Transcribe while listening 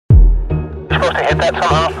supposed to hit that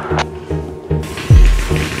somehow?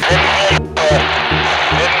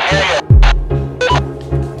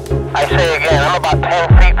 I say again, I'm about 10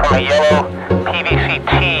 feet from a yellow PVC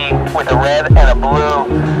T with a red and a blue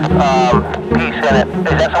piece in it.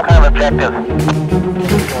 Is that some kind of objective?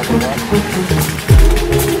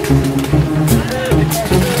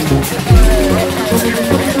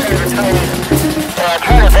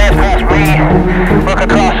 Try to advance past me. Look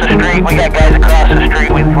across the street. We got guys across the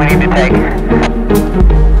street we need to take.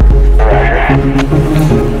 Roger.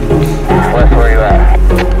 Wes, where are you at?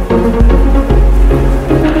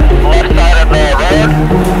 Left side of the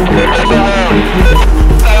road.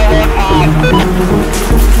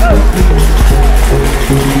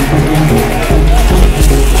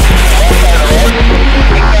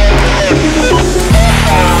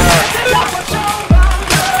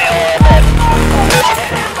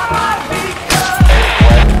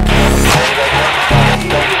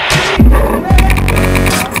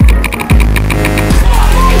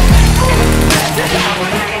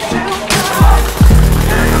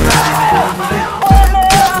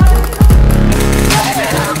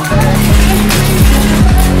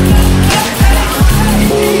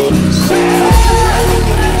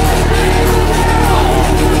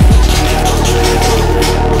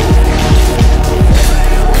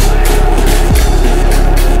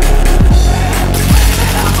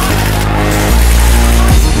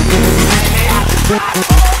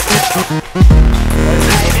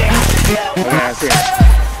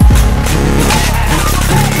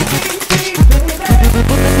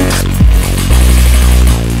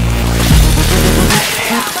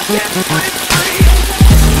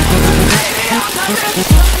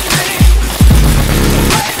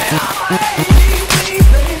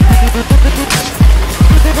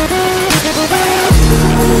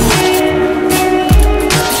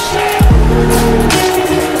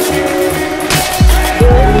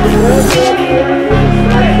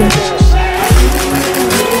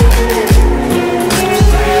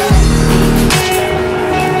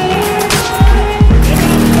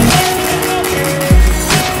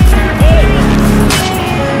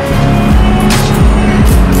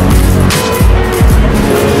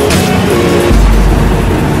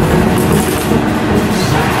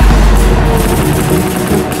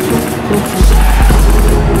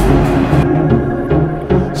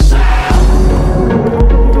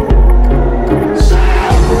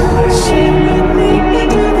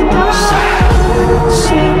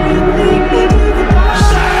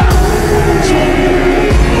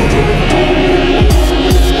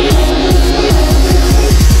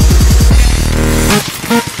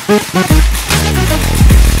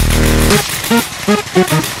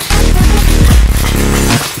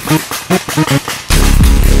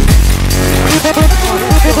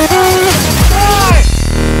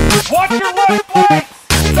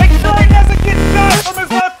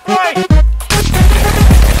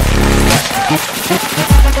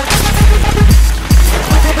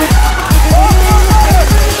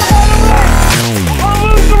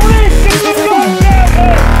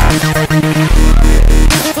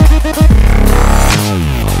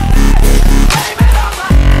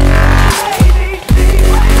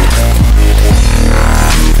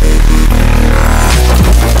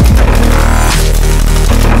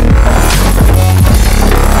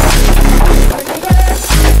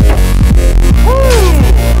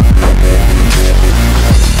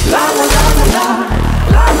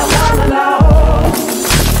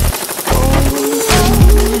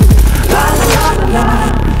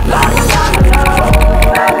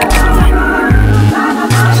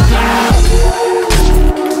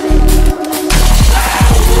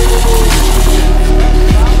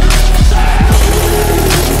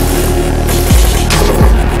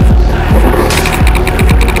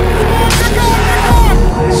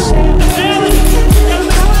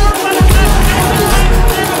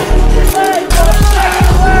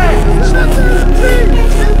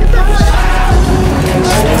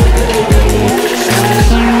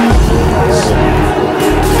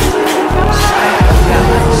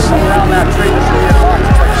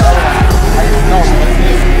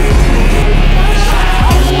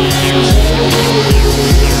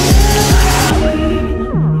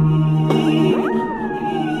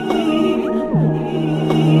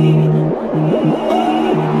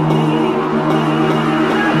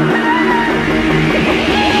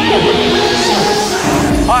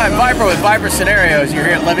 Scenarios. You're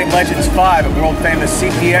here at Living Legends 5 at world famous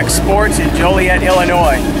CPX Sports in Joliet,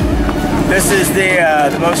 Illinois. This is the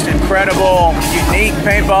most incredible, unique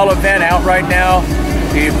paintball event out right now.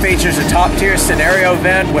 It features a top-tier scenario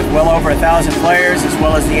event with well over 1,000 players, as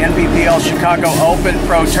well as the NPPL Chicago Open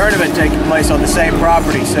Pro Tournament taking place on the same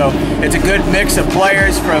property. So it's a good mix of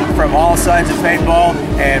players from all sides of paintball,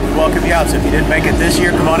 and we welcome you out. So if you didn't make it this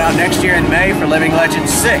year, come on out next year in May for Living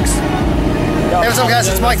Legends 6. Hey, what's up guys,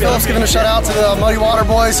 it's Mike Phillips giving a shout out to the Muddy Water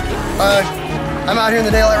boys. I'm out here in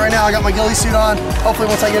the daylight right now. I got my ghillie suit on. Hopefully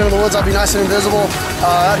once I get into the woods I'll be nice and invisible.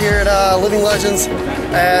 Out here at Living Legends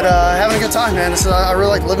and having a good time, man. I really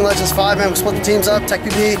like Living Legends 5, man. We split the teams up, Tech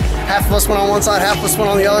PP, half of us went on one side, half of us went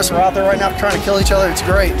on the other, so we're out there right now trying to kill each other. It's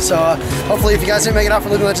great. So hopefully if you guys didn't make it out for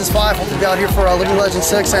Living Legends 5, hopefully be out here for Living Legends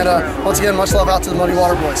 6, and once again, much love out to the Muddy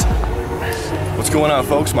Water boys. What's going on,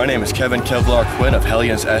 folks? My name is Kevin Kevlar Quinn of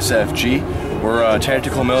Hellions SFG. We're a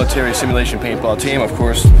tactical military simulation paintball team, of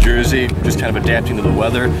course, Jersey, just kind of adapting to the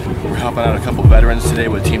weather. We're helping out a couple veterans today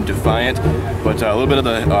with Team Defiant. But a little bit of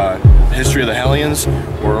the history of the Hellions.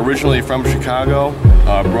 We're originally from Chicago,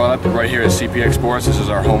 brought up right here at CPX Sports. This is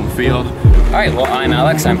our home field. All right, well, I'm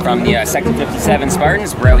Alex. I'm from the Sector 57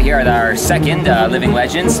 Spartans. We're out here at our second Living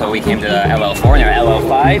Legends, so we came to LL4 and our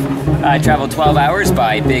LL5. I traveled 12 hours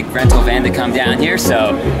by big rental van to come down here,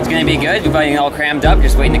 so it's going to be good. We're getting all crammed up,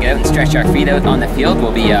 just waiting to get out and stretch our feet out on the field.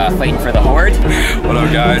 We'll be fighting for the Horde. What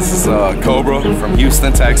up, guys? It's Cobra from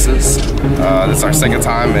Houston, Texas. This is our second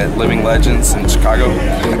time at Living Legends in Chicago.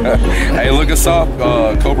 Hey, look us up,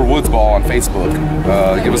 Cobra Woods Ball on Facebook.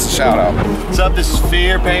 Give us a shout out. What's up? This is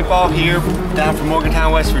Fear Paintball here, down from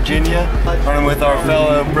Morgantown, West Virginia, running with our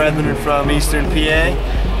fellow brethren from Eastern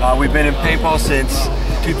PA. We've been in paintball since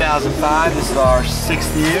 2005. This is our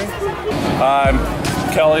 6th year. I'm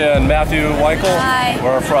Kelly and Matthew Weichel. Hi.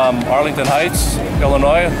 We're from Arlington Heights,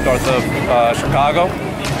 Illinois, north of Chicago.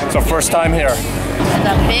 It's our first time here. It's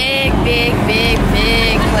a big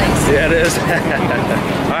place. Yeah, it is.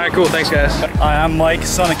 All right, cool. Thanks, guys. Hi, I'm Mike,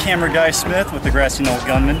 son of Camera Guy Smith with the Grassy Knoll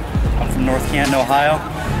Gunman. I'm from North Canton, Ohio,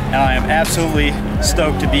 and I am absolutely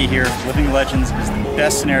stoked to be here. Living Legends is the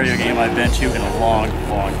best scenario game I've been to in a long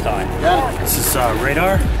time. This is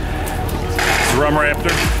Radar. It's Rum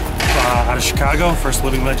Raptor out of Chicago. First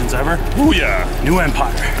Living Legends ever. Ooh yeah! New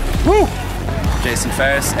Empire. Woo! Jason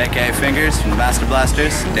Ferris, aka Fingers, from the Master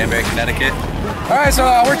Blasters, Danbury, Connecticut. All right, so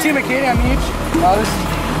we're Team McKinney on each.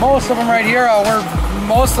 Most of them right here. We're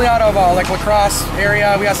mostly out of like La Crosse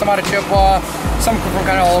area. We got some out of Chippewa, some from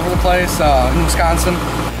kind of all over the place in Wisconsin.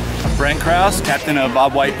 I'm Brent Krause, captain of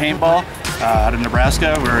BOB White Paintball out of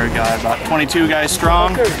Nebraska. We're about 22 guys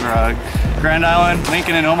strong. We're Grand Island,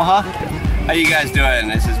 Lincoln, and Omaha. How you guys doing?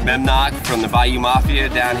 This is Memnock from the Bayou Mafia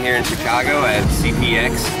down here in Chicago at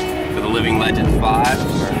CPX for the Living Legends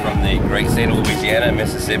 5. We're from the great state of Louisiana and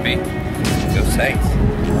Mississippi. Go Saints.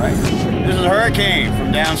 All right. This is Hurricane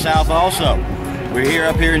from down south also. We're here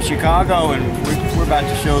up here in Chicago, and we're about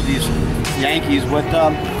to show these Yankees what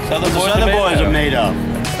the Southern boys are made of.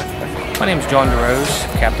 My name is John DeRose,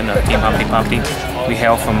 captain of Team Humpty Pumpty. We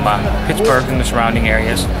hail from Pittsburgh and the surrounding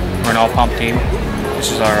areas. We're an all-pump team.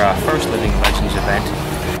 This is our first Living Legends event.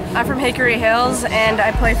 I'm from Hickory Hills and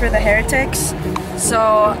I play for the Heretics. So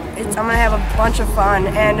I'm gonna have a bunch of fun,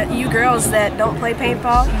 and you girls that don't play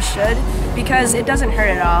paintball, you should, because it doesn't hurt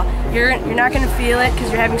at all. You're not gonna feel it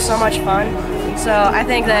because you're having so much fun. So I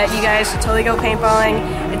think that you guys should totally go paintballing.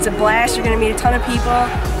 It's a blast. You're gonna meet a ton of people,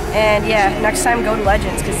 and yeah, next time go to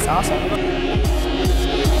Legends because it's awesome.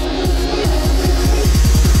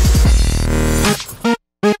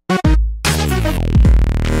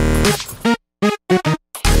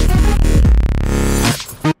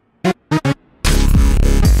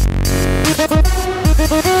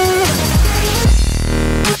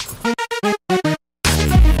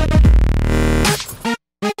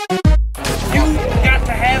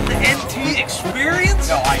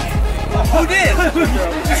 Who did?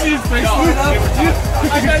 Just see his face. I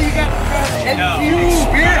know you got NQ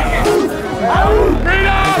experience.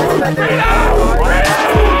 Freedom!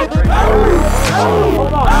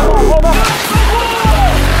 Hold on.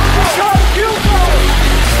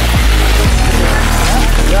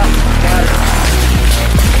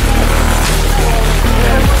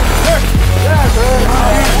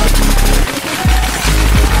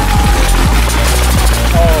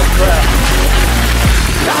 Oh, crap.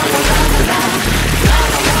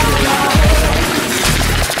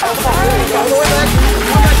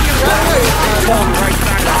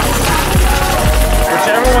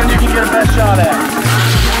 Whichever one you can get a best shot at.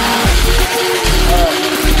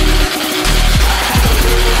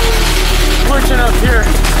 Switching up here.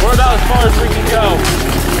 We're about as far as we can go.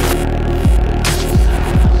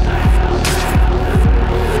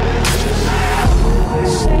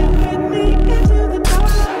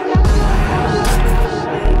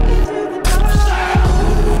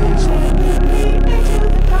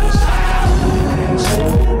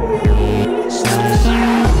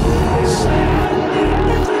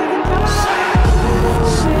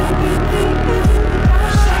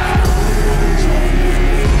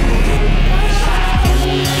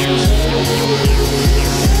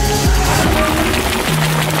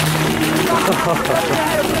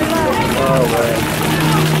 Oh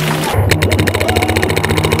man.